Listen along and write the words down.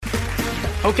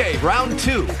Okay, round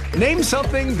two. Name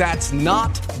something that's not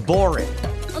boring.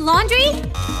 A laundry?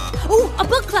 Ooh, a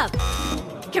book club.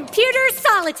 Computer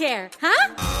solitaire,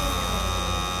 huh?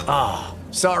 Ah,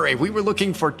 oh, sorry, we were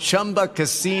looking for Chumba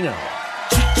Casino.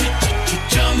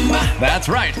 That's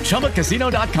right,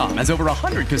 ChumbaCasino.com has over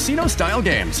 100 casino-style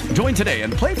games. Join today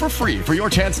and play for free for your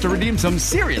chance to redeem some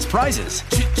serious prizes.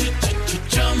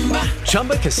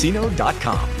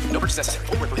 ChumbaCasino.com. No purchase necessary.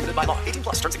 Void where prohibited by law. 18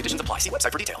 plus. Terms and conditions apply. See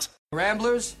website for details.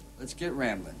 Ramblers, let's get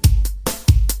rambling.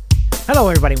 Hello,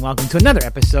 everybody, and welcome to another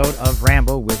episode of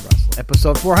Ramble with Russell,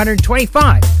 episode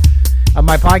 425 of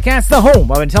my podcast, the home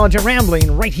of intelligent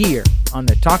rambling, right here on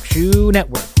the Talk Shoe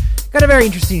Network. Got a very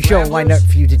interesting show lined up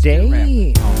for you today on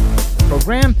the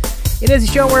program. It is a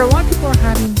show where a lot of people are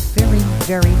having very,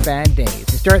 very bad days.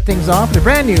 To start things off with a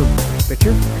brand new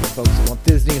picture, folks at Walt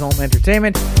Disney Home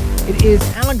Entertainment. It is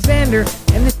Alexander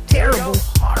and the Terrible,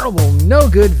 Horrible, No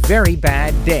Good, Very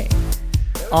Bad Day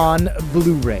on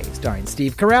Blu-ray, starring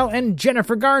Steve Carell and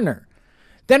Jennifer Garner.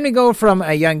 Then we go from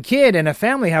a young kid and a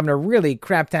family having a really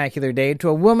craptacular day to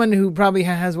a woman who probably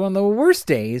has one of the worst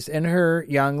days in her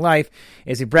young life.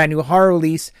 It's a brand new horror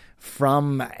release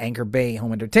from Anchor Bay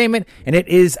Home Entertainment, and it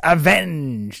is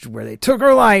Avenged, where they took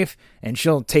her life and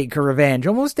she'll take her revenge.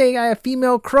 Almost a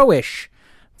female Crowish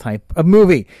type of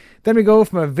movie. Then we go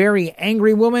from a very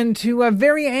angry woman to a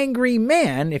very angry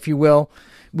man, if you will,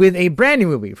 with a brand new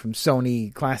movie from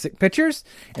Sony Classic Pictures,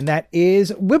 and that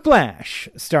is Whiplash,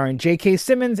 starring J.K.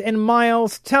 Simmons and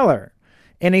Miles Teller,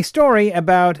 in a story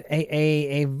about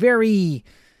a very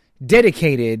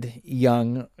dedicated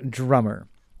young drummer.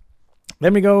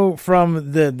 Then we go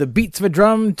from the beats of a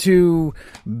drum to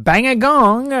bang a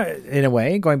gong, in a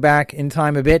way, going back in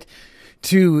time a bit,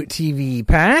 to TV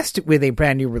Past with a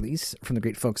brand new release from the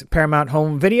great folks at Paramount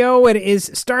Home Video. It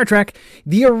is Star Trek,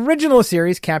 the original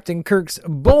series, Captain Kirk's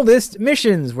Boldest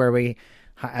Missions, where we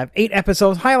have 8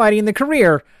 episodes highlighting the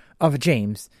career of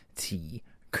James T.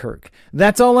 Kirk.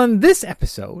 That's all on this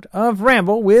episode of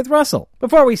Ramble with Russell.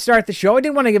 Before we start the show, I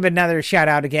did want to give another shout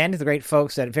out again to the great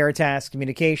folks at Veritas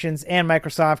Communications and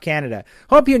Microsoft Canada.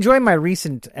 Hope you enjoyed my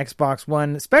recent Xbox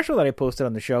One special that I posted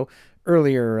on the show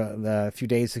earlier a few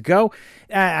days ago.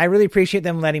 I really appreciate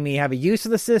them letting me have a use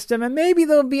of the system, and maybe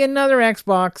there'll be another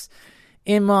Xbox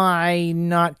in my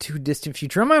not too distant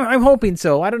future. I'm hoping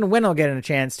so. I don't know when I'll get a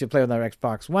chance to play with our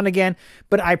Xbox One again,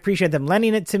 but I appreciate them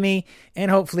lending it to me, and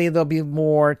hopefully there'll be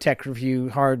more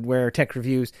hardware tech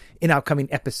reviews in upcoming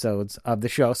episodes of the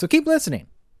show. So keep listening.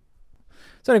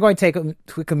 So I'm going to take a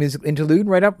quick musical interlude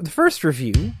right up with the first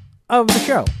review of the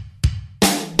show.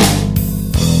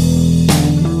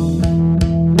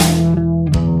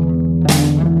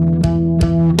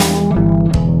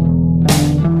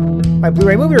 My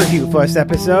Blu-ray movie review for this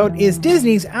episode is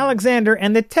Disney's Alexander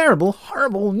and the Terrible,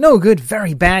 Horrible, No Good,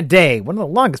 Very Bad Day. One of the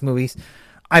longest movies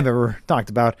I've ever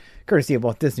talked about, courtesy of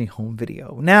Walt Disney Home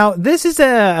Video. Now, this is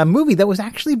a movie that was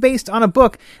actually based on a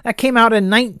book that came out in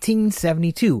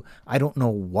 1972. I don't know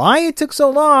why it took so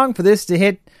long for this to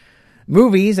hit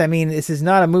movies. I mean, this is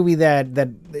not a movie that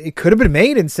it could have been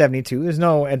made in 72. There's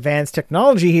no advanced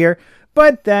technology here.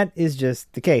 But that is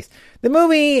just the case. The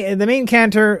movie, the main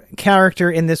character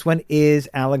in this one is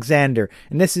Alexander.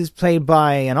 And this is played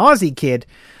by an Aussie kid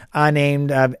named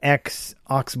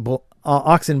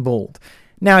Oxenbould.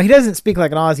 Now, he doesn't speak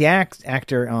like an Aussie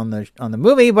actor on the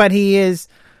movie, but he is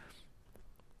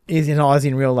an Aussie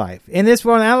in real life. In this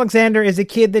one, Alexander is a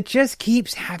kid that just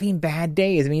keeps having bad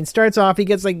days. I mean, it starts off, he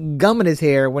gets like gum in his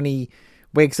hair when he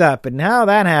wakes up. And how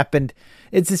that happened,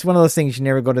 it's just one of those things you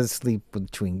never go to sleep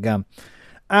with chewing gum.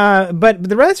 But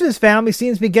the rest of his family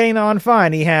seems to be getting on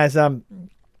fine. He has an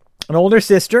older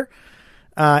sister,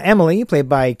 Emily, played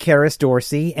by Karis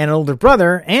Dorsey, and an older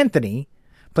brother, Anthony,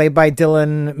 played by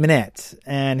Dylan Minnette.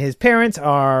 And his parents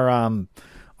are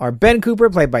Ben Cooper,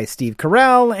 played by Steve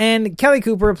Carell, and Kelly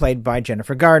Cooper, played by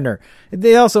Jennifer Gardner.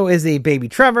 There also is a baby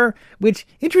Trevor, which,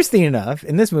 interesting enough,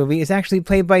 in this movie is actually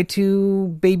played by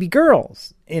 2 baby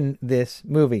girls in this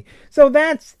movie. So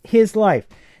that's his life.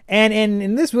 And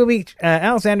in this movie,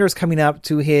 Alexander is coming up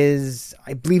to his,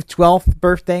 I believe, 12th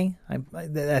birthday,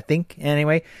 I think,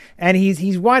 anyway. And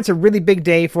he wants a really big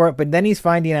day for it, but then he's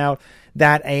finding out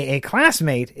that a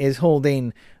classmate is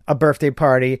holding a birthday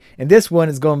party, and this one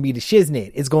is going to be the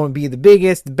shiznit. It's going to be the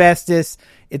biggest, the bestest.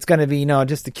 It's going to be,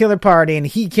 just a killer party, and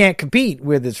he can't compete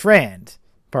with his friend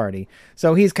party.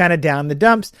 So he's kind of down the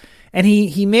dumps, and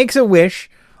he makes a wish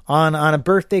on a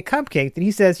birthday cupcake that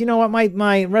he says, you know what,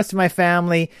 my rest of my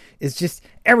family is just,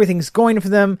 everything's going for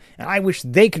them, and I wish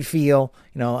they could feel,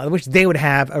 I wish they would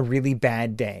have a really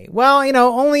bad day. Well,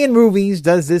 only in movies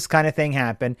does this kind of thing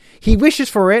happen. He wishes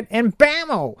for it, and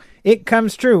bammo, it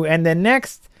comes true. And the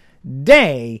next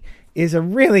day is a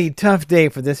really tough day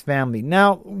for this family.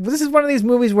 Now, this is one of these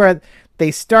movies where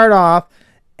they start off,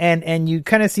 and you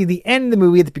kind of see the end of the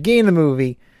movie at the beginning of the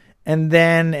movie, and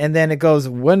then it goes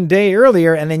one day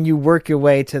earlier, and then you work your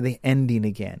way to the ending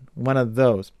again. One of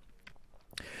those.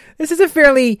 This is a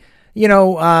fairly,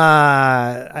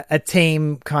 a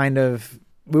tame kind of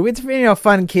movie. It's a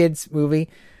fun kids movie.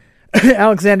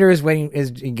 Alexander is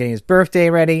getting his birthday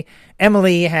ready.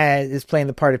 Emily is playing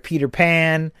the part of Peter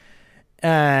Pan,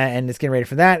 and is getting ready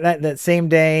for that same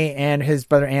day. And his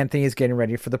brother Anthony is getting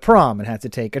ready for the prom and has to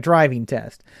take a driving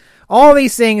test. All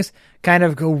these things kind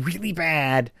of go really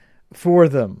bad for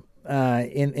them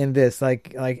in this.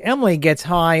 Like Emily gets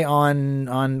high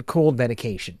on cold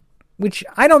medication, which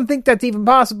I don't think that's even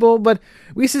possible, but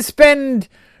we suspend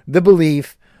the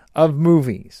belief of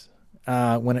movies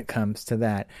when it comes to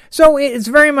that. So it's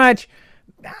very much,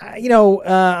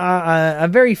 a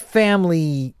very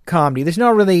family comedy. There's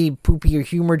no really poopy or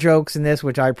humor jokes in this,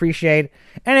 which I appreciate,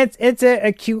 and it's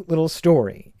a cute little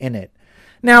story in it.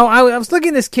 Now, I was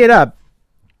looking this kid up.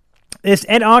 This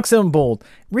Ed Oxenbould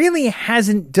really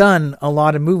hasn't done a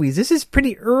lot of movies. This is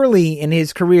pretty early in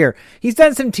his career. He's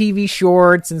done some TV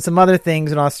shorts and some other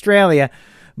things in Australia,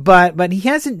 but he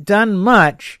hasn't done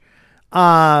much,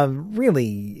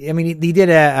 really. I mean, he did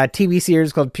a TV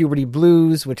series called Puberty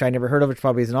Blues, which I never heard of, which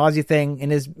probably is an Aussie thing.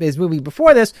 And his movie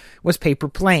before this was Paper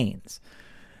Planes.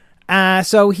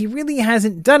 So he really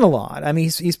hasn't done a lot. I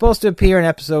mean, he's supposed to appear in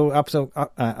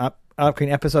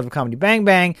upcoming episode of Comedy Bang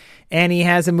Bang, and he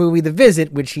has a movie, The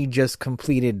Visit, which he just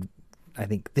completed, I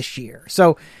think, this year.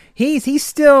 So he's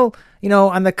still,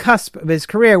 on the cusp of his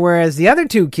career, whereas the other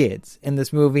two kids in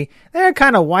this movie, they're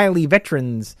kind of wily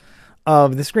veterans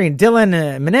of the screen. Dylan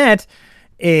Minnette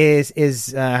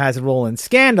has a role in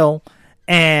Scandal,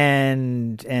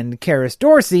 and Karis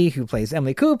Dorsey, who plays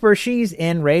Emily Cooper, she's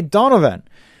in Ray Donovan,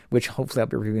 which hopefully I'll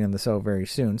be reviewing on the show very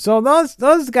soon. So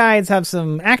those guys have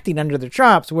some acting under their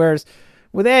chops, whereas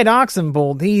with Ed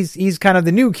Oxenbould, he's kind of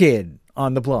the new kid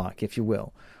on the block, if you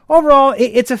will. Overall,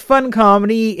 it's a fun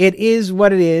comedy. It is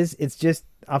what it is. It's just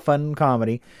a fun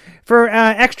comedy. For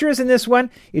extras in this one,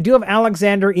 you do have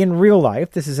Alexander in real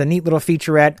life. This is a neat little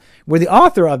featurette where the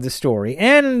author of the story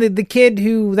and the kid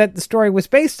who that the story was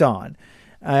based on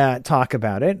talk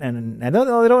about it. And they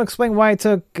don't explain why it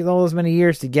took all those many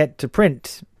years to get to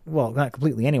print. Well, not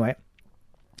completely anyway.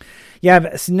 You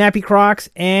have Snappy Crocs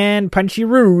and Punchy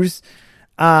Roos.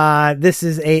 This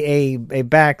is a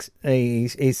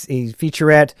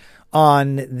featurette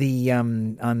on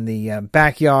the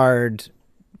backyard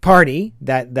party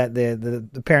that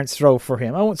the parents throw for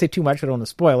him. I won't say too much, I don't want to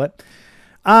spoil it.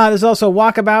 There's also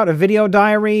Walkabout, a video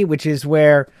diary, which is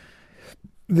where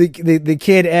the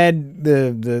kid Ed,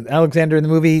 the Alexander in the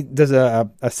movie, does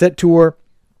a set tour.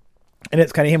 And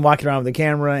it's kind of him walking around with the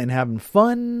camera and having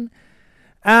fun.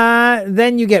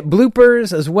 Then you get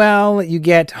bloopers as well. You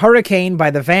get Hurricane by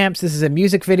the Vamps. This is a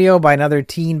music video by another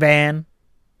teen band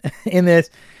in this.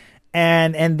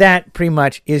 And that pretty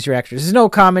much is your extras. There's no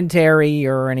commentary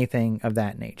or anything of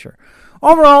that nature.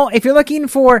 Overall, if you're looking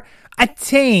for a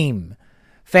tame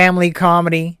family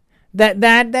comedy that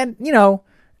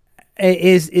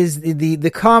is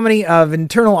the comedy of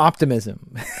internal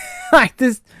optimism. Like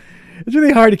this. It's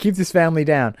really hard to keep this family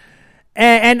down.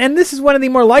 And this is one of the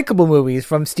more likable movies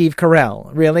from Steve Carell,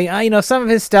 really. Some of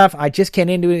his stuff, I just can't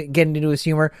get into his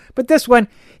humor. But this one,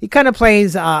 he kind of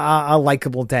plays a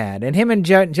likable dad. And him and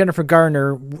Jennifer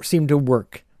Garner seem to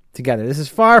work together. This is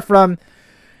far from,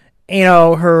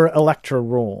 her Elektra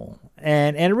role.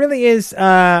 And it really is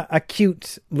a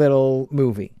cute little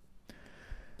movie.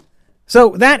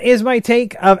 So that is my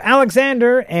take of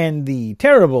Alexander and the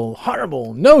terrible,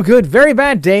 horrible, no good, very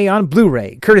bad day on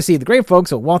Blu-ray, courtesy of the great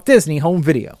folks at Walt Disney Home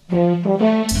Video.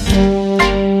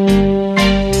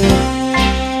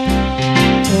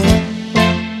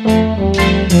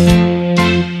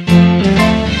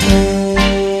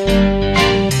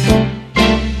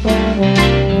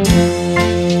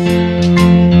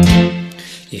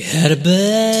 You had a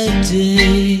bad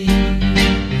day,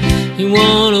 you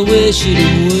wanna wish it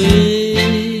away.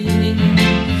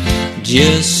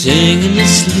 Just singing to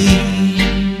sleep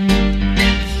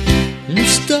and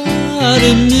start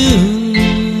anew.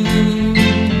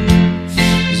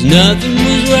 'Cause nothing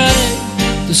was right,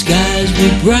 the skies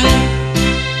were bright.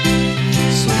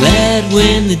 So glad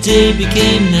when the day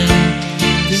became night,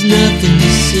 there's nothing to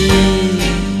say.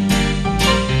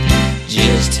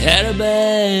 just had a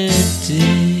bad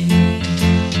day.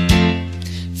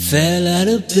 Fell out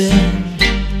of bed,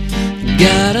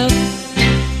 got up,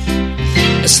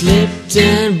 I slipped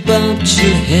and bumped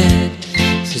your head.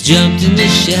 So jumped in the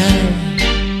shower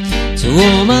to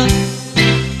warm up,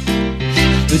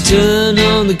 but turned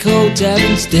on the cold tap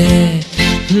instead.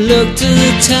 Looked at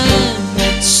the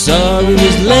time, saw it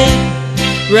was late.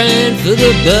 Ran for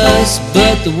the bus,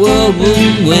 but the world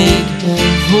wouldn't wait.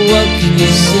 What can you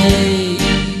say?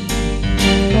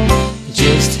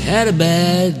 Just had a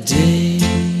bad day.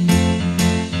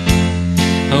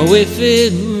 Oh, if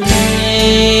it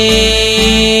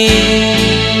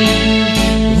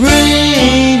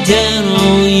rained down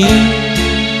on you,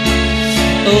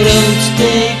 oh, don't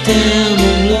stay down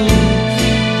alone.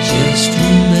 Just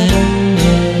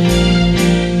remember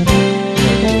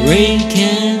what the rain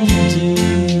can do.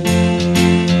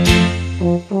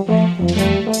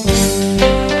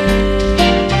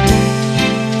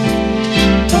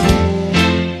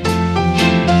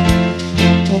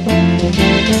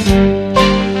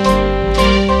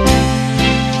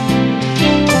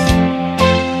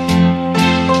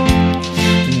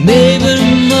 Maybe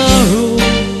tomorrow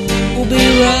will be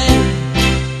right,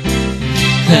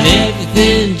 and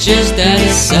everything just out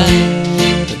of sight.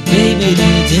 But maybe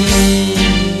today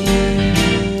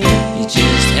you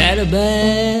just had a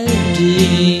bad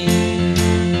day.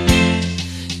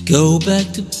 Go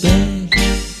back to bed,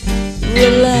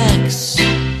 relax,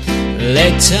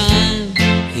 let time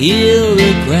heal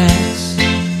the cracks.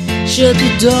 Shut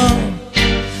the door,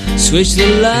 switch the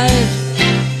light,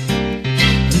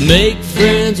 make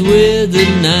friends with the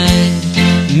night.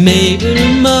 Maybe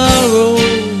tomorrow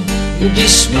will be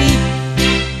sweet,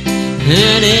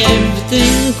 and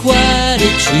everything quite a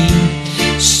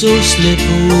treat. So slip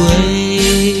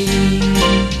away,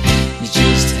 you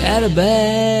just had a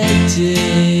bad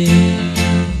day.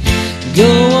 Go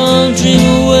on, dream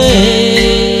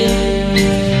away,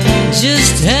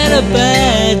 just had a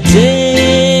bad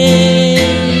day.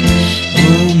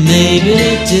 Oh, maybe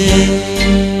today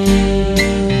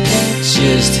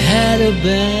just had a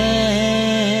bad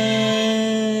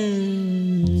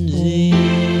day.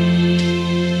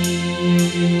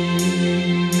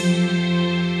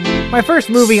 My first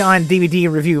movie on DVD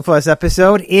Review Plus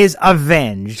episode is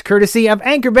Avenged, courtesy of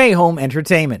Anchor Bay Home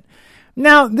Entertainment.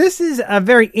 Now, this is a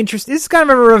very interesting, this is kind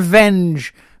of a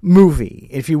revenge movie,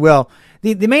 if you will.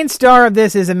 The main star of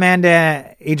this is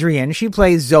Amanda Adrian. She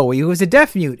plays Zoe, who is a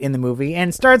deaf mute in the movie,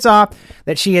 and starts off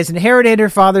that she has inherited her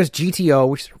father's GTO,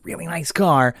 which is a really nice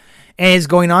car, and is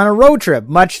going on a road trip,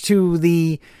 much to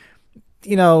the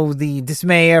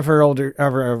dismay of her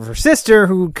of her sister,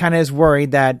 who kind of is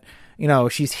worried that,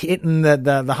 she's hitting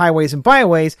the highways and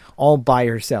byways all by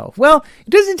herself. Well, it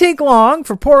doesn't take long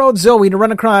for poor old Zoe to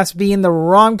run across being in the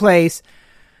wrong place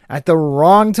at the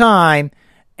wrong time,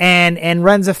 and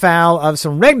runs afoul of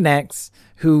some rednecks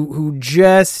who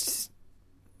just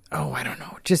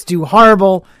do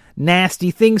horrible, nasty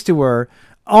things to her,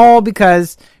 all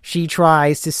because she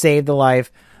tries to save the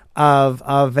life of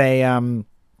a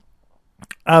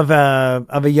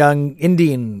young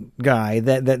Indian guy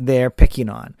that they're picking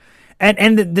on.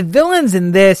 And the villains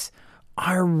in this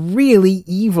are really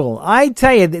evil. I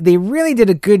tell you, they really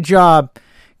did a good job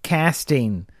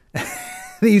casting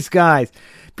these guys.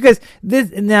 Because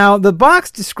the box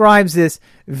describes this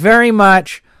very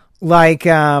much like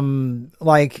The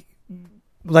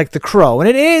Crow. And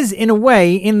it is, in a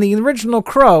way, in the original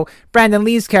Crow, Brandon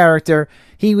Lee's character,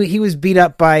 he was beat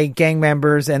up by gang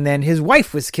members, and then his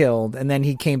wife was killed, and then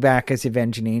he came back as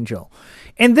Avenging Angel.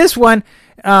 In this one,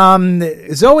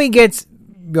 Zoe gets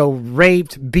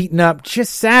raped, beaten up,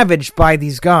 just savaged by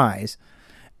these guys,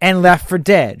 and left for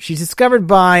dead. She's discovered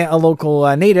by a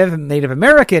local Native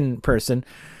American person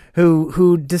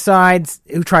who tries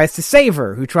to save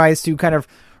her, who tries to kind of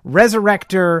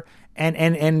resurrect her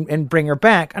and bring her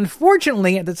back.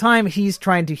 Unfortunately, at the time he's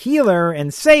trying to heal her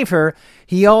and save her,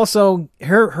 he also,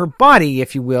 her body,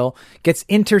 if you will, gets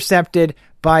intercepted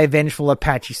by a vengeful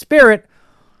Apache spirit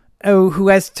who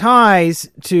has ties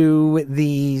to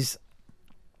these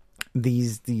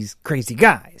crazy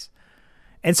guys.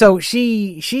 And so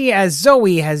she as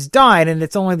Zoe has died, and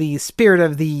it's only the spirit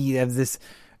of this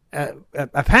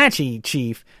Apache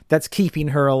chief that's keeping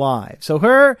her alive. So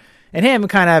her and him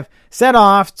kind of set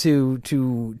off to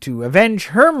avenge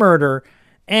her murder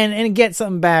and get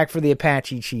something back for the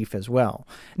Apache chief as well.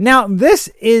 Now, this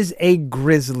is a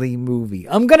grisly movie.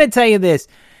 I'm going to tell you this.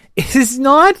 It is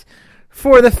not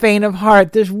for the faint of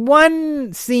heart. There's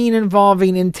one scene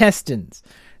involving intestines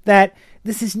that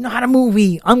this is not a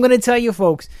movie. I'm going to tell you,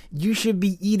 folks, you should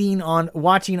be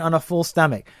watching on a full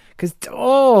stomach. Because,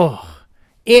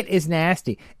 It is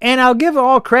nasty. And I'll give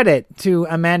all credit to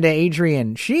Amanda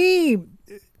Adrian.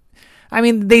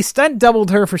 They stunt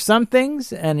doubled her for some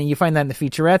things, and you find that in the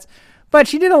featurettes, but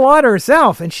she did a lot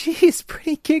herself, and she's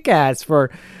pretty kick-ass for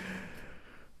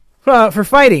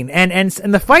fighting. And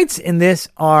the fights in this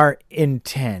are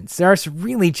intense. There's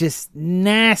really just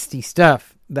nasty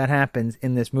stuff that happens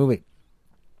in this movie.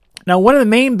 Now, one of the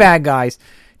main bad guys,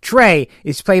 Trey,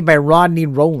 is played by Rodney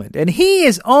Rowland, and he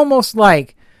is almost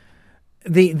like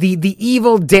the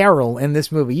evil Daryl in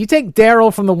this movie. You take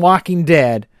Daryl from The Walking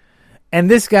Dead, and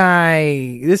this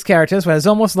character, this one, is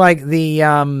almost like the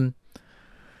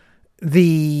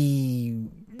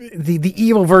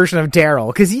evil version of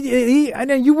Daryl. Because I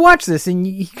know you watch this, and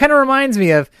he kind of reminds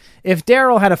me of if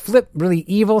Daryl had a really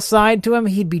evil side to him,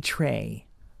 he'd be Trey,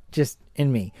 just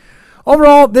in me.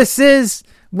 Overall, this is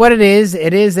what it is.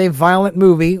 It is a violent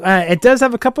movie. It does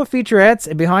have a couple of featurettes,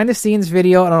 a behind-the-scenes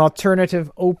video, and an alternative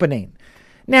opening.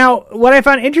 Now, what I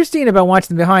found interesting about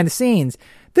watching the behind the scenes,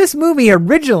 this movie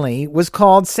originally was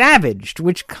called Savaged,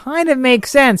 which kind of makes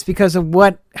sense because of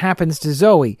what happens to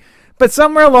Zoe. But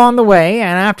somewhere along the way,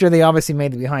 and after they obviously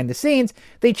made the behind the scenes,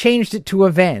 they changed it to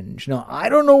Avenge. Now, I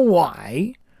don't know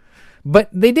why, but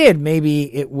they did.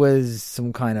 Maybe it was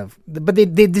some kind of... But they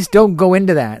just don't go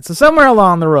into that. So somewhere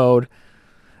along the road,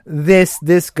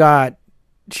 this got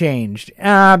changed.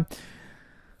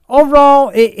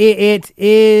 Overall, it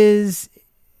is...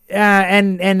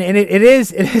 and it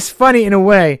is funny in a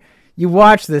way. You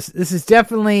watch this. This is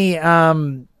definitely a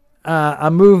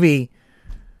movie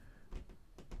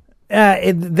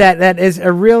that is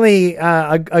a really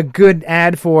a good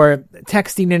ad for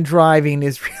texting and driving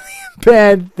is really a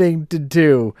bad thing to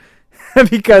do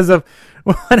because of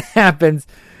what happens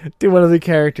to one of the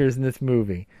characters in this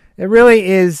movie. It really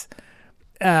is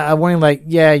a warning. Like,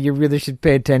 yeah, you really should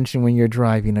pay attention when you're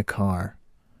driving a car.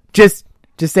 Just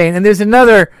saying. And there's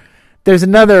another the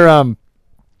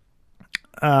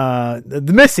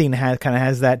Missing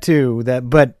has that too,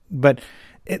 but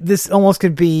this almost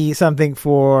could be something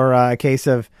for a case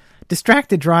of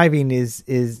distracted driving is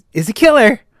a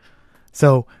killer,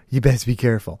 so you best be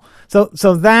careful.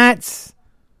 So that's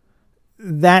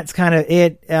kind of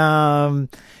it.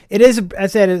 It is, as I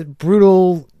said, a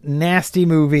brutal, nasty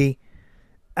movie.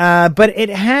 But it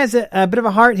has a bit of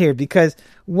a heart here because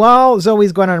while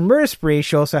Zoe's going on a murder spree,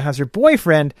 she also has her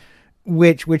boyfriend,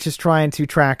 which is trying to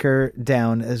track her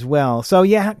down as well. So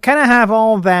you kind of have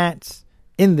all that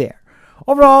in there.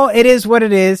 Overall, it is what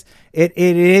it is. It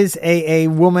is a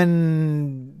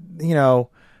woman,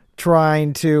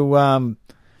 trying to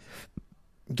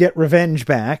get revenge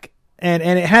back, and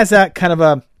it has that kind of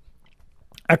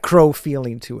a Crow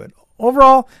feeling to it.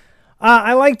 Overall,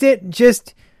 I liked it.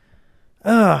 Just.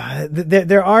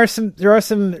 There are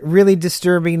some really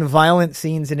disturbing, violent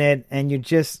scenes in it, and you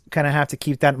just kind of have to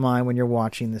keep that in mind when you're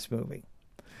watching this movie.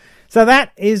 So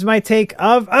that is my take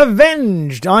of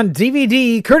Avenged on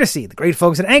DVD, courtesy the great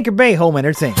folks at Anchor Bay Home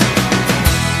Entertainment.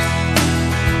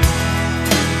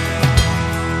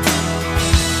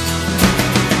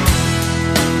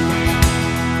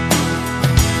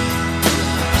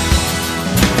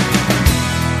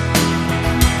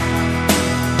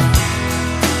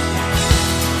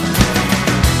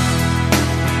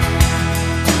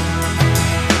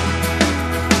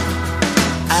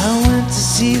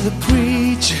 See the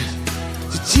preacher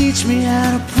to teach me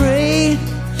how to pray.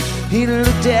 He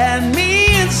looked at me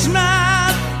and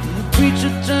smiled. The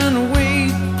preacher turned away.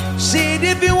 Said,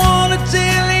 if you want to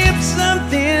tell him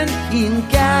something, you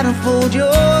gotta fold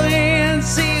your hands.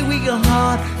 Say with your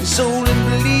heart and soul and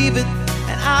believe it,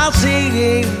 and I'll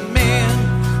say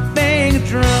amen. Bang a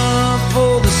drum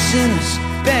for the sinners,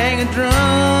 bang a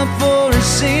drum for his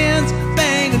sins,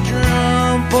 bang a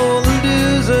drum for the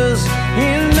losers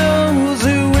and those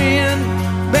who win.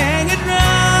 Bang a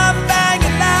drum, bang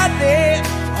it loudly,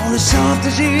 all as soft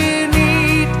as you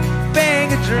need.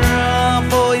 Bang a drum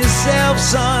for yourself,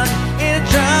 son, and a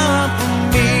drum for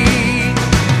me.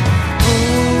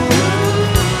 Ooh.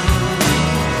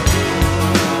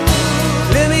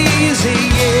 Let me say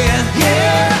yeah,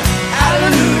 yeah,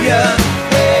 hallelujah,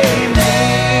 amen.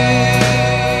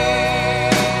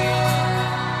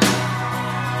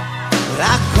 Well,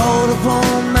 I called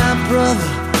upon my brother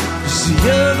just the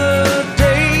other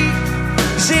day.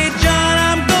 He said, John,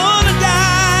 I'm gonna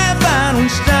die if I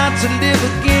don't start to live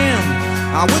again.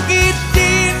 I work each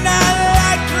day and I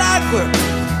like clockwork,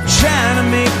 trying to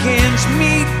make ends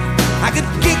meet. I could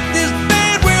kick this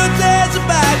bad world's ass if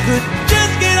I could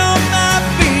just get on my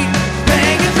feet.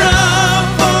 Bang a drum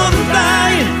for the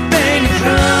blind, bang a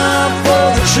drum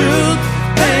for the truth,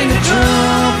 bang a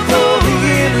drum for the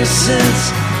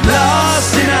innocence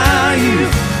lost in our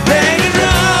youth. Bang a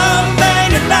drum.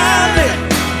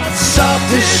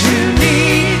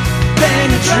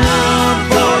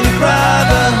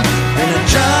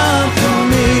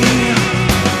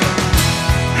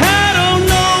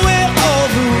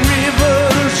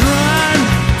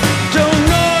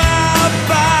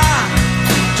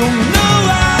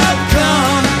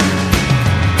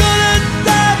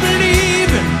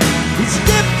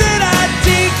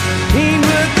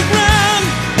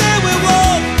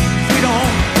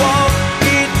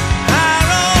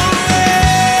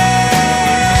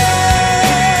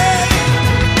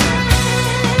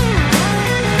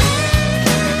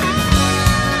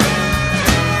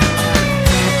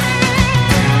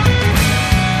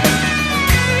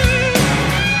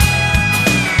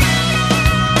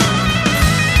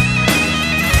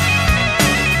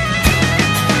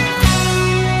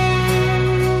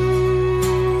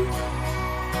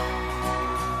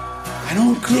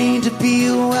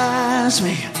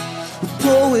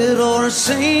 a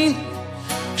saint.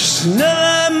 Just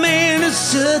another man is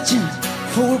searching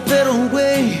for a better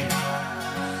way.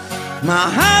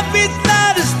 My heart beats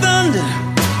loud as thunder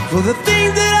for the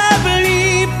things that I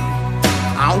believe.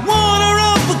 I wanna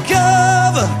run for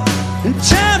cover, and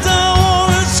times I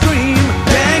wanna scream.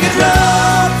 Bang a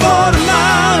drum for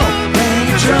tomorrow, bang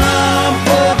a drum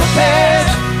for the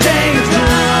past, bang a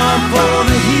drum for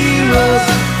the heroes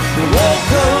who won't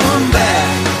come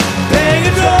back. Bang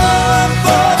a drum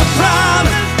for the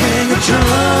promise, bang a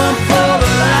drum for the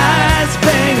lies,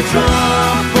 bang a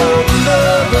drum for the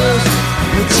lovers,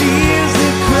 the tears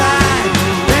that cry.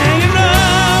 Bang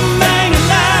it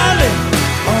loudly,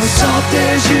 or as soft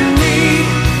as you need.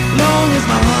 Long as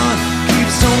my heart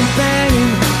keeps on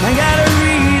banging, I got a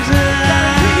reason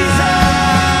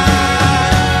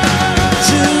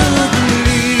to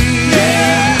believe.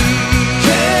 Yeah,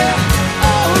 yeah,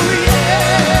 oh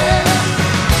yeah,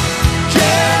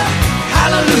 yeah,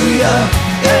 hallelujah,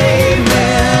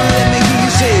 amen. Let me hear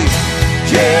you say,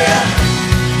 yeah,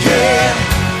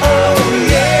 yeah, oh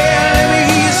yeah. Let me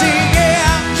hear you say,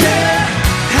 yeah, yeah,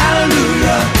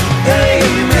 hallelujah,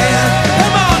 amen.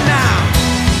 Come on now,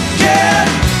 yeah,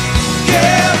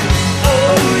 yeah,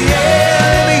 oh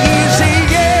yeah. Let me hear you say,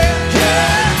 yeah,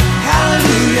 yeah,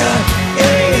 hallelujah,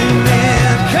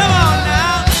 amen. Come on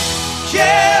now,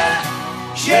 yeah,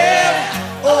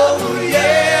 yeah, oh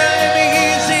yeah. Let me hear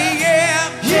you say,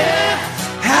 yeah, yeah,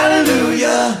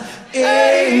 hallelujah,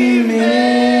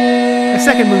 amen. The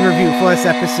second movie review for this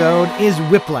episode is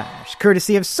Whiplash,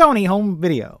 courtesy of Sony Home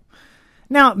Video.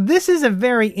 Now, this is a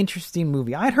very interesting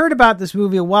movie. I'd heard about this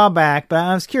movie a while back, but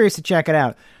I was curious to check it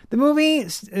out. The movie,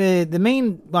 the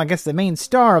main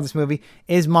star of this movie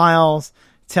is Miles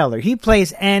Teller. He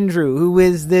plays Andrew, who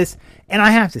is this, and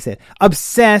I have to say it,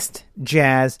 obsessed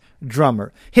jazz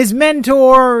drummer. His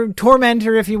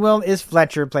tormentor, if you will, is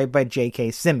Fletcher, played by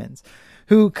J.K. Simmons,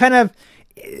 who kind of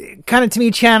to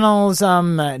me channels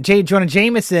Jonah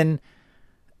Jameson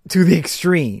to the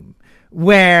extreme,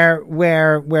 where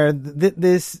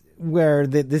this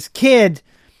kid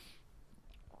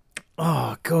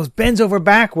bends over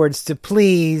backwards to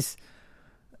please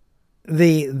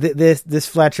this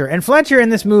Fletcher, and Fletcher in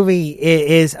this movie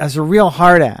is a real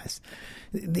hard ass.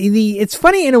 It's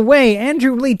funny in a way.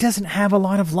 Andrew really doesn't have a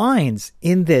lot of lines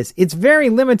in this. It's very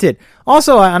limited.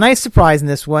 Also, a nice surprise in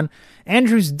this one,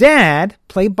 Andrew's dad,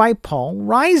 played by Paul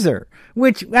Reiser,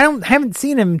 which I haven't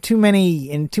seen him in too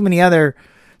many other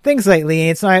things lately.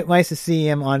 It's nice to see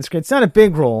him on screen. It's not a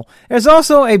big role. There's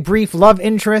also a brief love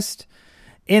interest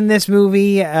in this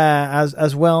movie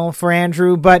as well for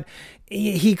Andrew, but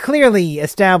he clearly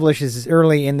establishes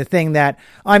early in the thing that,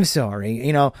 I'm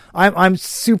sorry, I'm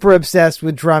super obsessed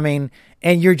with drumming,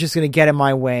 and you're just going to get in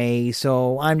my way,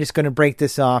 so I'm just going to break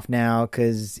this off now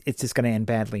because it's just going to end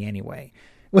badly anyway.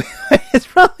 It's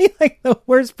probably like the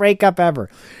worst breakup ever.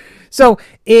 So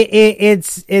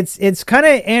it's kind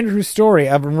of Andrew's story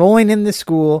of enrolling in the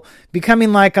school,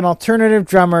 becoming like an alternative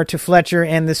drummer to Fletcher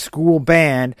and the school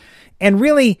band, and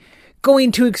really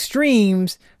going to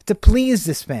extremes to please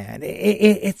this man.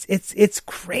 It's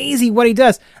crazy what he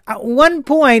does. At one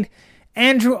point,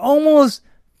 Andrew almost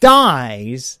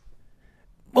dies,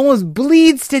 almost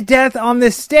bleeds to death on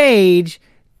the stage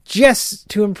just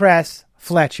to impress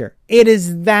Fletcher. It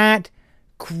is that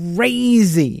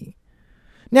crazy.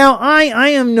 Now, I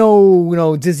am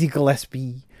no Dizzy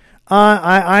Gillespie.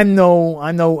 I'm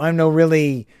no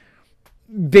really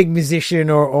big musician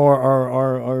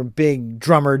or big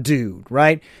drummer dude,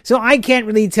 right? So I can't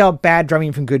really tell bad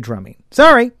drumming from good drumming.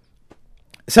 Sorry.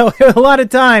 So a lot of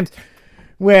times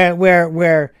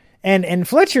where and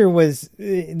Fletcher was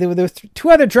there were two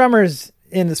other drummers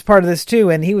in this part of this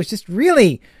too, and he was just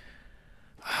really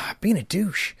being a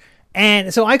douche.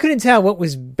 And so I couldn't tell what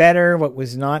was better, what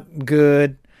was not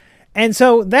good. And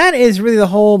so that is really the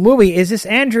whole movie, is this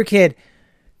Andrew kid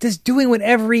just doing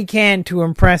whatever he can to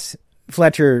impress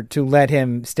Fletcher to let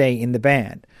him stay in the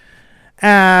band.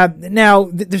 Now,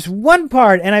 there's one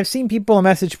part, and I've seen people on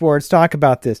message boards talk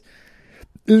about this.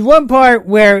 There's one part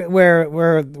where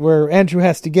Andrew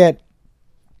has to get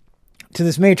to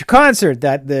this major concert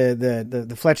that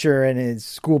the Fletcher and his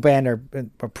school band are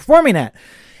performing at.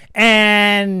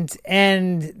 And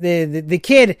the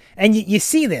kid, and you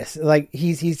see this, like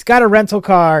he's got a rental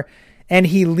car, and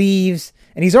he leaves,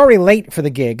 and he's already late for the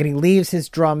gig, and he leaves his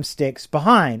drumsticks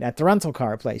behind at the rental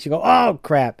car place. You go, oh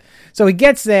crap. So he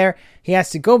gets there, he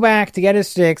has to go back to get his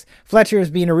sticks. Fletcher is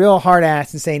being a real hard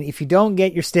ass and saying, if you don't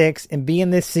get your sticks and be in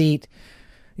this seat,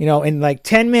 in like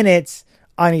 10 minutes,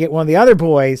 I'm gonna get one of the other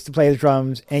boys to play the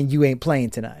drums, and you ain't playing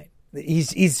tonight.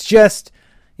 He's just,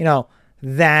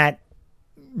 that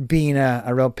being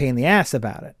a real pain in the ass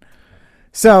about it.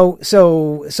 So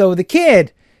the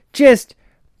kid just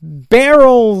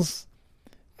barrels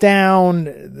down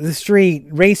the street,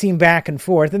 racing back and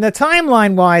forth. And the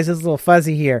timeline-wise is a little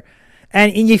fuzzy here.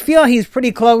 And you feel he's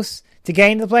pretty close to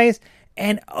getting to the place.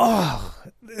 And,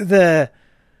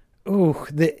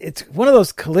 it's one of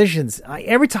those collisions.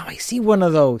 Every time I see one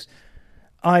of those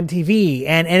on TV,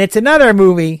 and it's another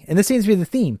movie, and this seems to be the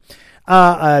theme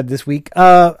this week,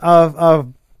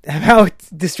 of how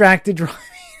distracted driving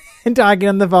and talking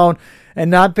on the phone and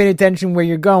not paying attention where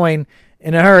you're going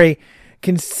in a hurry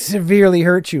can severely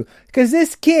hurt you. Because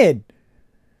this kid,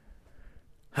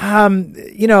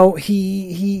 he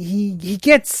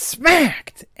gets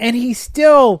smacked, and he's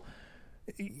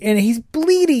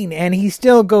bleeding, and he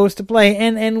still goes to play.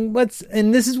 And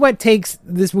this is what takes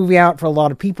this movie out for a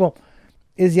lot of people,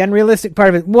 is the unrealistic part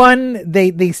of it. One,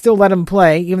 they still let him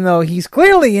play, even though he's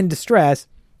clearly in distress,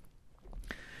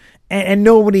 and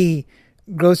nobody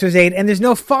goes to his aid, and there's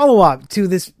no follow-up to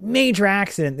this major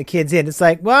accident the kid's in. It's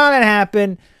like, well, that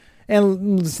happened,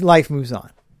 and life moves on.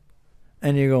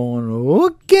 And you're going,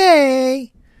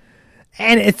 okay.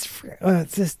 And it's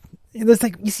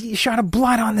like, you see a shot of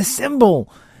blood on the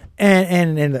cymbal.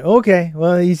 And okay,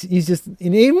 well, he's just,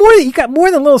 he got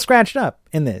more than a little scratched up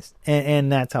in this. And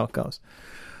that's how it goes.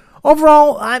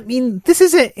 Overall, I mean, this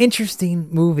is an interesting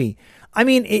movie. I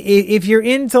mean, if you're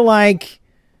into, like,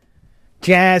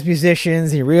 jazz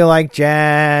musicians, you really like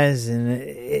jazz, and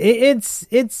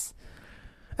it's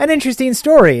an interesting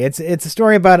story. It's a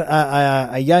story about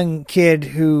a young kid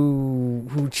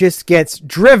who just gets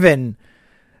driven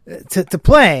to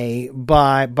play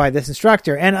by this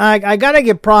instructor. And I gotta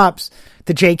give props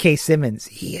to J.K. Simmons.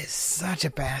 He is such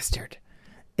a bastard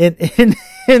in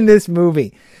this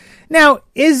movie. Now,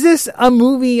 is this a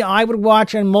movie I would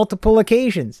watch on multiple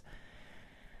occasions?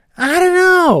 I don't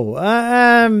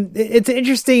know. It's an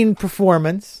interesting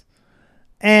performance,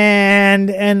 and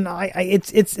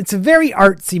it's a very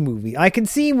artsy movie. I can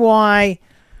see why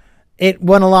it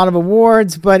won a lot of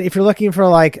awards, but if you're looking for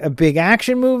like a big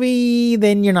action movie,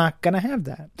 then you're not gonna have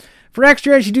that. For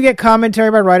extras, you do get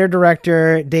commentary by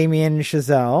writer-director Damien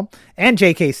Chazelle and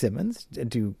J.K. Simmons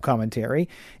do commentary,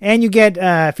 and you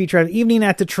get feature of the evening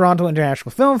at the Toronto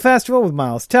International Film Festival with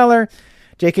Miles Teller,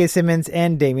 J.K. Simmons,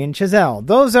 and Damien Chazelle.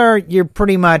 Those are your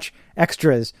pretty much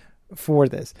extras for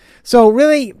this. So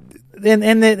really,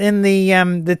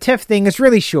 the TIFF thing is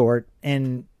really short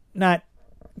and not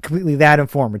completely that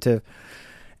informative.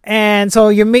 And so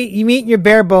you meet your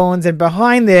bare bones, and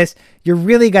behind this, you're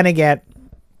really going to get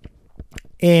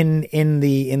in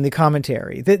the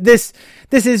commentary. This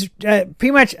is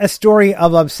pretty much a story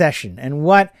of obsession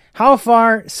and how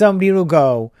far somebody will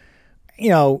go,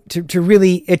 to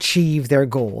really achieve their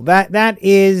goal. That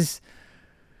is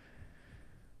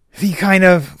the kind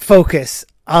of focus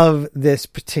of this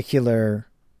particular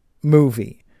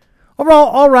movie. Overall,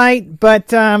 all right,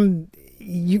 but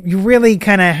you really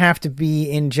kind of have to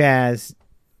be in jazz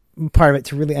part of it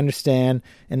to really understand,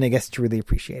 and I guess to really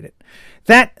appreciate it.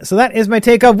 So that is my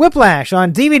take of Whiplash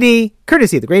on DVD,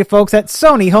 courtesy of the great folks at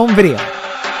Sony Home Video.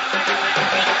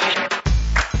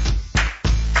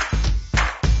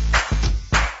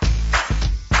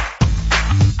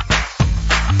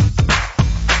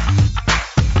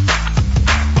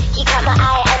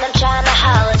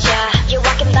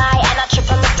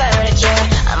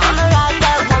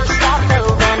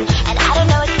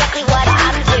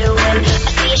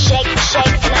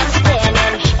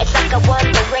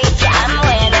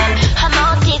 I'm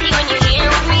all dizzy when you're here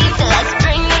with me, so let's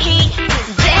bring the heat.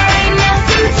 There ain't nothing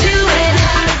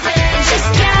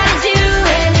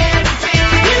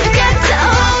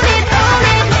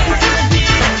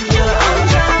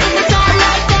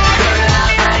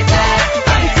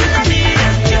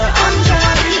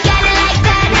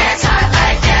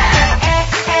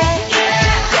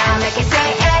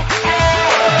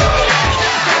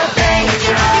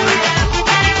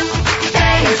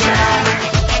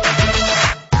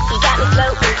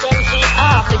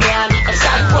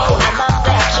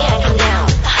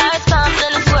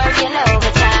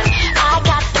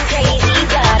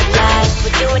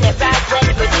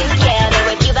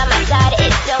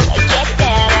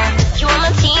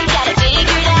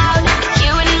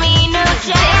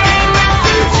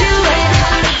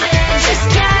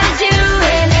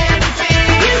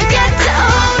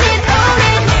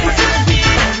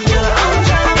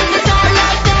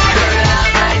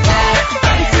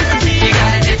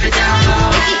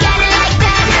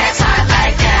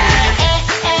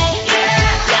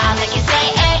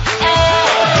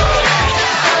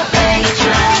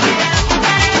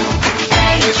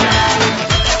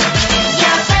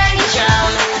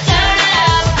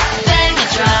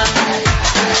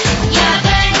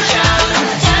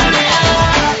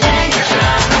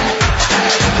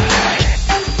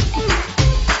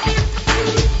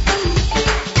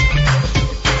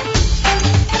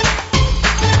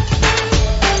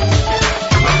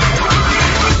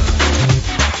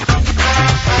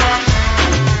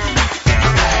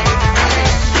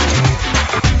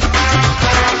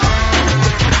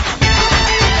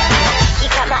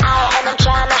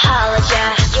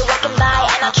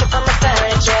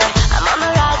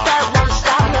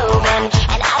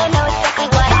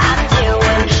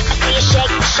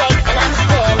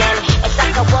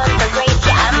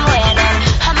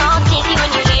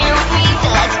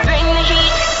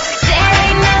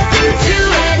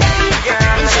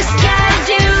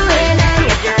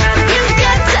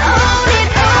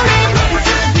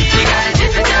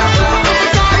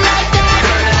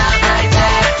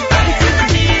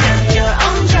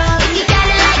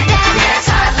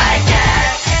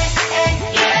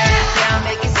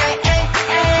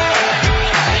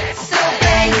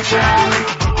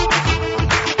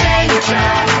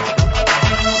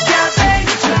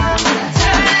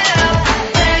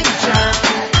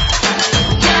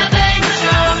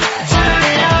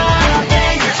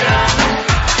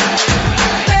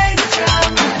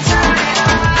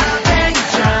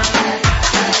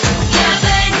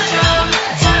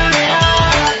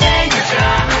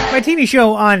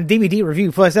show on DVD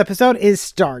review for this episode is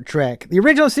Star Trek, the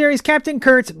original series Captain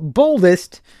Kirk's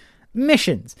Boldest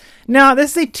Missions. Now,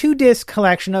 this is a 2-disc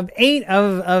collection of 8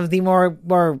 of the more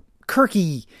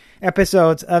Kirky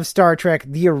episodes of Star Trek,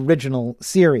 the original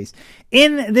series.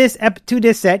 In this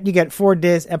 2-disc set, you get 4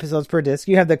 episodes per disc.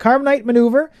 You have the Carbonite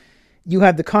Maneuver, you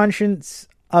have the Conscience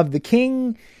of the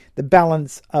King, the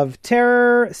Balance of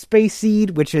Terror, Space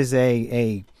Seed, which is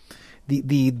the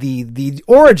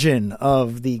origin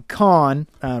of the Khan,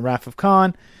 Wrath of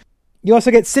Khan. You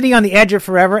also get City on the Edge of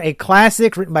Forever, a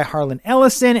classic written by Harlan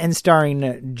Ellison and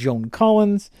starring Joan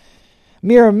Collins.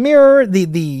 Mirror Mirror,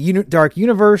 the Dark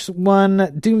Universe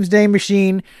one, Doomsday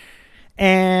Machine,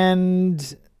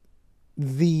 and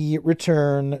The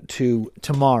Return to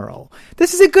Tomorrow.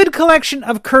 This is a good collection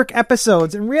of Kirk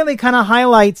episodes and really kind of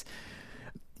highlights,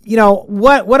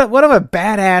 what of a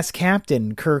badass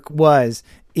captain Kirk was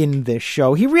in this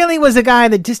show. He really was a guy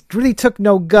that just really took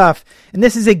no guff, and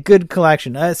this is a good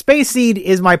collection. Space Seed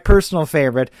is my personal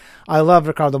favorite. I love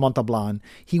Ricardo Montalban.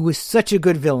 He was such a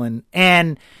good villain,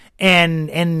 and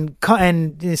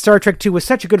Star Trek II was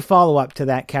such a good follow-up to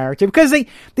that character, because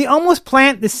they almost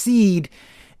plant the seed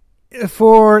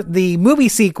for the movie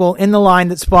sequel in the line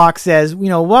that Spock says,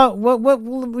 what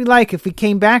would we like if we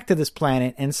came back to this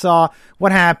planet and saw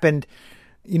what happened,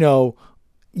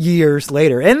 years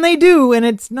later. And they do, and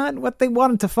it's not what they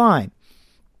wanted to find.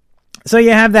 So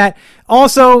you have that.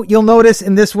 Also, you'll notice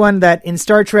in this one that in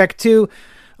Star Trek II,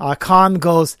 Khan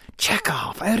goes,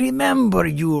 Chekhov, I remember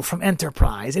you from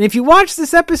Enterprise. And if you watch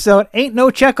this episode, ain't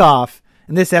no Chekhov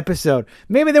in this episode.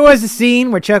 Maybe there was a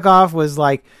scene where Chekhov was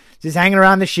like just hanging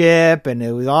around the ship and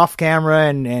it was off camera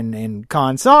and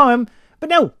Khan saw him, but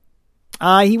no,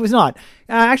 he was not.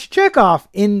 Actually, Chekhov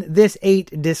in this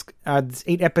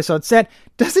 8-episode set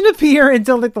doesn't appear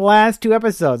until like the last 2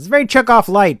 episodes. It's a very Chekhov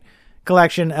light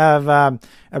collection of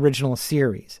original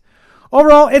series.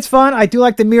 Overall, it's fun. I do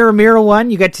like the Mirror Mirror one.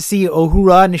 You get to see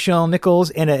Uhura, Nichelle Nichols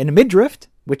in a midriff,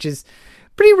 which is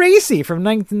pretty racy from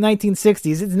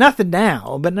 1960s. It's nothing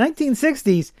now, but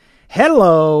 1960s,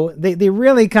 hello, they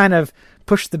really kind of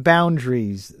pushed the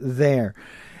boundaries there.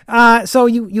 So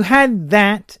you had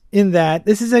that in that.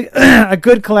 This is a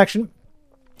good collection.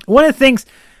 One of the things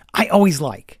I always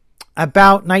like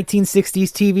about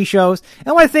 1960s TV shows,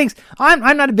 and one of the things,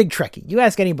 I'm not a big Trekkie. You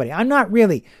ask anybody, I'm not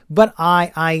really, but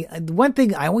one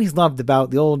thing I always loved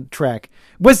about the old Trek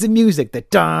was the music, the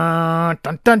dun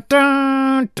dun dun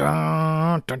dun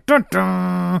dun dun dun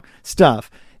dun stuff.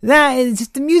 That is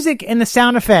just the music and the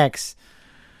sound effects.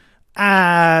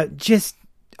 Just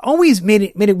always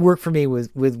made it work for me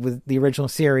with the original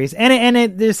series,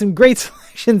 and there's some great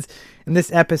selections in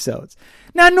this episodes.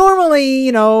 Now, normally,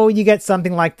 you get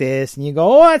something like this, and you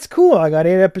go, oh, that's cool, I got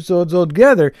 8 episodes all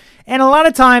together, and a lot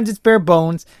of times it's bare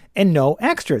bones and no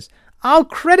extras. I'll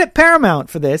credit Paramount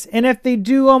for this, and if they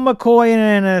do a McCoy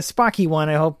and a Spocky one,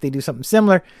 I hope they do something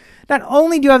similar. Not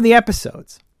only do you have the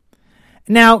episodes.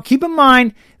 Now, keep in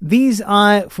mind, these,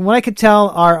 from what I could tell,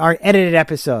 are edited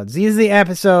episodes. These are the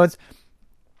episodes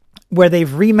where they've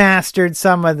remastered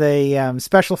some of the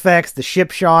special effects, the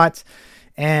ship shots,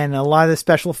 and a lot of the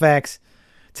special effects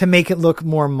to make it look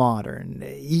more modern.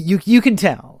 You can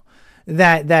tell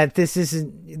that this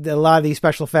isn't, a lot of these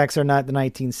special effects are not the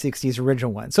 1960s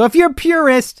original ones. So if you're a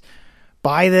purist,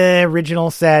 buy the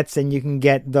original sets and you can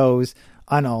get those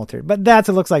unaltered. But that's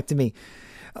what it looks like to me.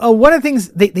 One of the things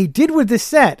they did with this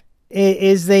set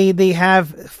is they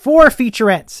have 4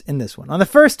 featurettes in this one. On the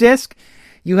first disc,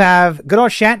 you have good old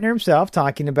Shatner himself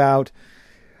talking about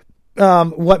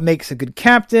what makes a good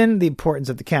captain, the importance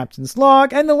of the captain's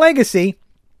log, and the legacy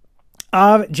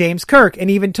of James Kirk,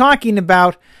 and even talking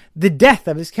about the death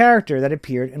of his character that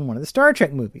appeared in one of the Star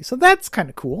Trek movies. So that's kind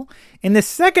of cool. In the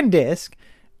second disc,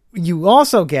 you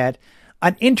also get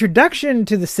an introduction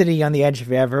to the City on the Edge of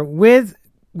Forever with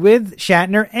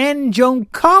Shatner and Joan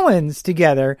Collins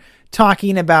together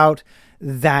talking about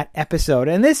that episode.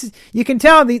 And this, you can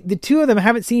tell the two of them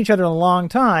haven't seen each other in a long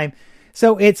time,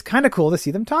 so it's kind of cool to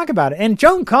see them talk about it. And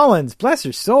Joan Collins, bless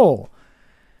her soul,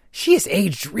 she has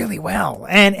aged really well.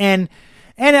 And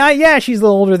yeah, she's a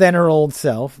little older than her old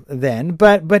self then,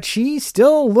 but she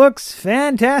still looks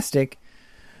fantastic.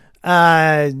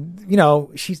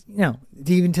 She's,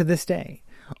 even to this day.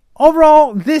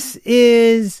 Overall, this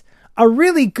is a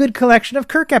really good collection of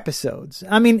Kirk episodes.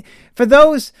 I mean, for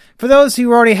those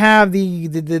who already have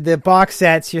the box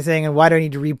sets, you're thinking, why do I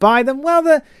need to rebuy them? Well,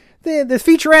 the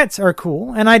featurettes are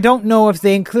cool, and I don't know if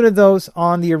they included those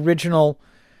on the original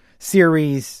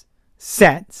series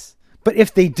sets, but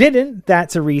if they didn't,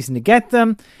 that's a reason to get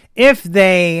them. If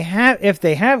they have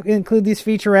included these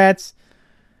featurettes,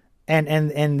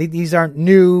 and these aren't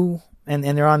new and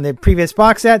they're on the previous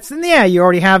box sets, then yeah, you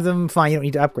already have them, fine, you don't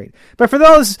need to upgrade. But for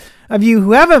those of you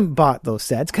who haven't bought those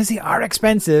sets, because they are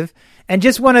expensive, and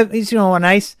just want to, a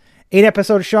nice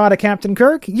 8-episode shot of Captain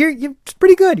Kirk, it's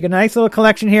pretty good. You got a nice little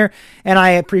collection here, and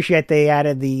I appreciate they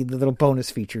added the little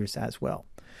bonus features as well.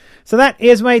 So that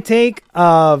is my take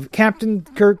of Captain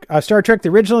Kirk, Star Trek, the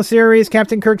original series,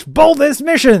 Captain Kirk's Boldest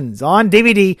Missions on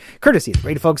DVD, courtesy of the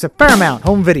great folks at Paramount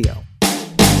Home Video.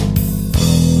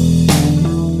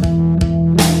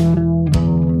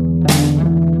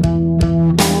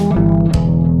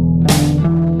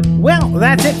 Well,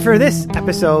 that's it for this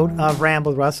episode of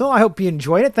Ramble with Russell. I hope you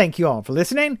enjoyed it. Thank you all for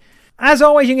listening. As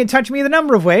always, you can touch me in a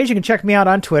number of ways. You can check me out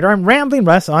on Twitter. I'm Rambling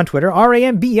Russ on Twitter,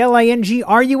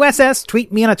 RamblingRuss.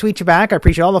 Tweet me and I'll tweet you back. I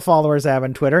appreciate all the followers I have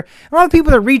on Twitter. And all the people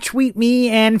that retweet me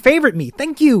and favorite me.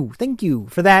 Thank you. Thank you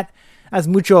for that. As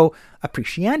mucho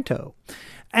apreciento.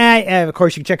 And of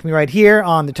course, you can check me right here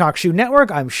on the Talk Shoe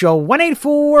Network. I'm show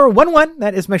 18411.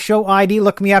 That is my show ID.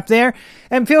 Look me up there.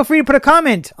 And feel free to put a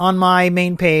comment on my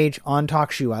main page on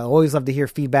Talk Shoe. I always love to hear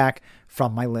feedback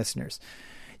from my listeners.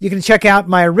 You can check out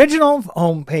my original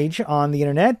homepage on the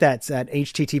internet. That's at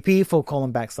http://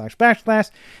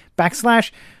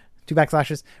 2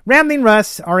 backslashes, Rambling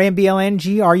Russ,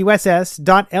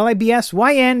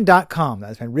 RamblingRuss.libsyn.com.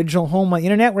 That's my original home on the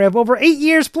internet where I have over 8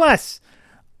 years plus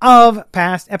of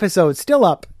past episodes still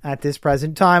up at this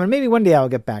present time. And maybe one day I'll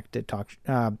get back to Talk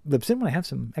Libsyn when I have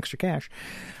some extra cash.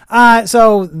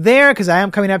 So there, because I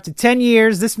am coming up to 10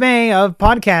 years this May of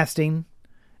podcasting,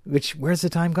 which, where's the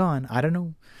time gone? I don't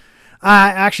know.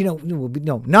 Actually,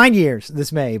 no, 9 years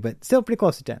this May, but still pretty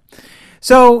close to 10.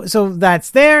 So that's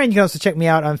there, and you can also check me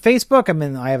out on Facebook. I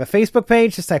have a Facebook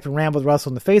page. Just type in Ramble with Russell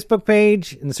on the Facebook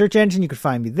page. In the search engine, you can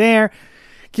find me there.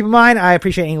 Keep in mind, I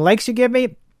appreciate any likes you give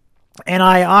me. And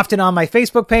I often on my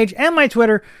Facebook page and my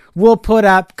Twitter will put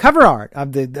up cover art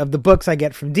of the books I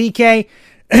get from DK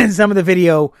and some of the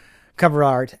video cover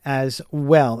art as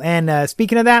well. And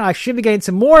speaking of that, I should be getting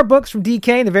some more books from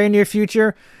DK in the very near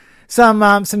future. Some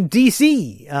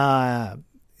DC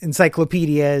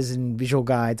encyclopedias and visual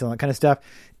guides and all that kind of stuff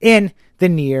in the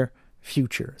near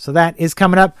future. So that is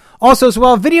coming up. Also as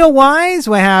well, video-wise,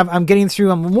 I'm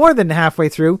more than halfway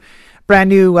through brand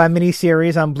new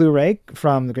mini-series on Blu-ray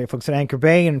from the great folks at Anchor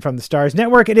Bay and from the Stars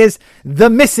Network. It is The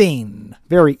Missing.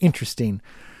 Very interesting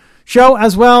show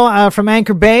as well. From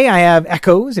Anchor Bay, I have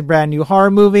Echoes, a brand new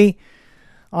horror movie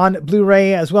on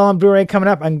Blu-ray as well. On Blu-ray coming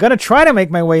up, I'm going to try to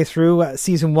make my way through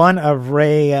season 1 of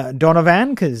Ray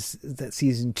Donovan, because that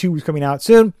season 2 is coming out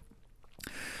soon.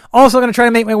 Also going to try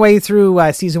to make my way through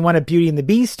season 1 of Beauty and the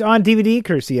Beast on DVD,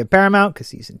 courtesy of Paramount, because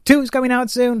season 2 is coming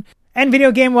out soon. And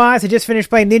video game-wise, I just finished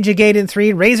playing Ninja Gaiden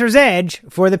 3 Razor's Edge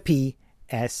for the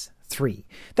PS3.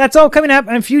 That's all coming up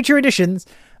on future editions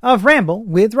of Ramble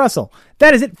with Russell.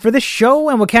 That is it for this show,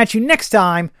 and we'll catch you next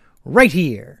time right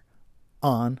here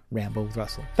on Ramble with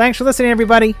Russell. Thanks for listening,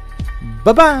 everybody.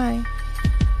 Bye-bye.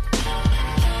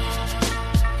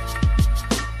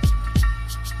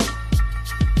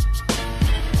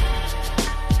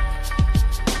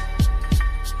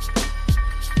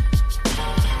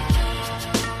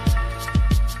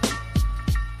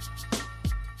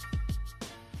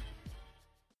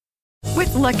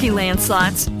 With Lucky Land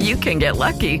Slots, you can get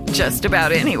lucky just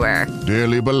about anywhere.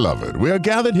 Dearly beloved, we are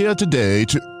gathered here today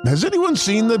to... Has anyone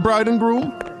seen the bride and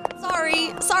groom?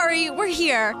 Sorry, we're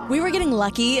here. We were getting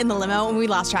lucky in the limo and we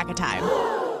lost track of time.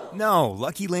 No,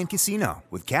 Lucky Land Casino,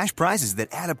 with cash prizes that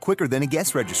add up quicker than a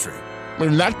guest registry.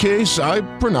 In that case, I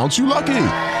pronounce you lucky.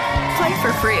 Play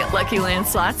for free at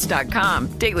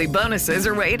LuckyLandSlots.com. Daily bonuses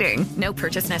are waiting. No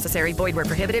purchase necessary. Void where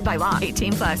prohibited by law.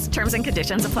 18+. Terms and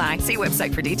conditions apply. See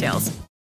website for details.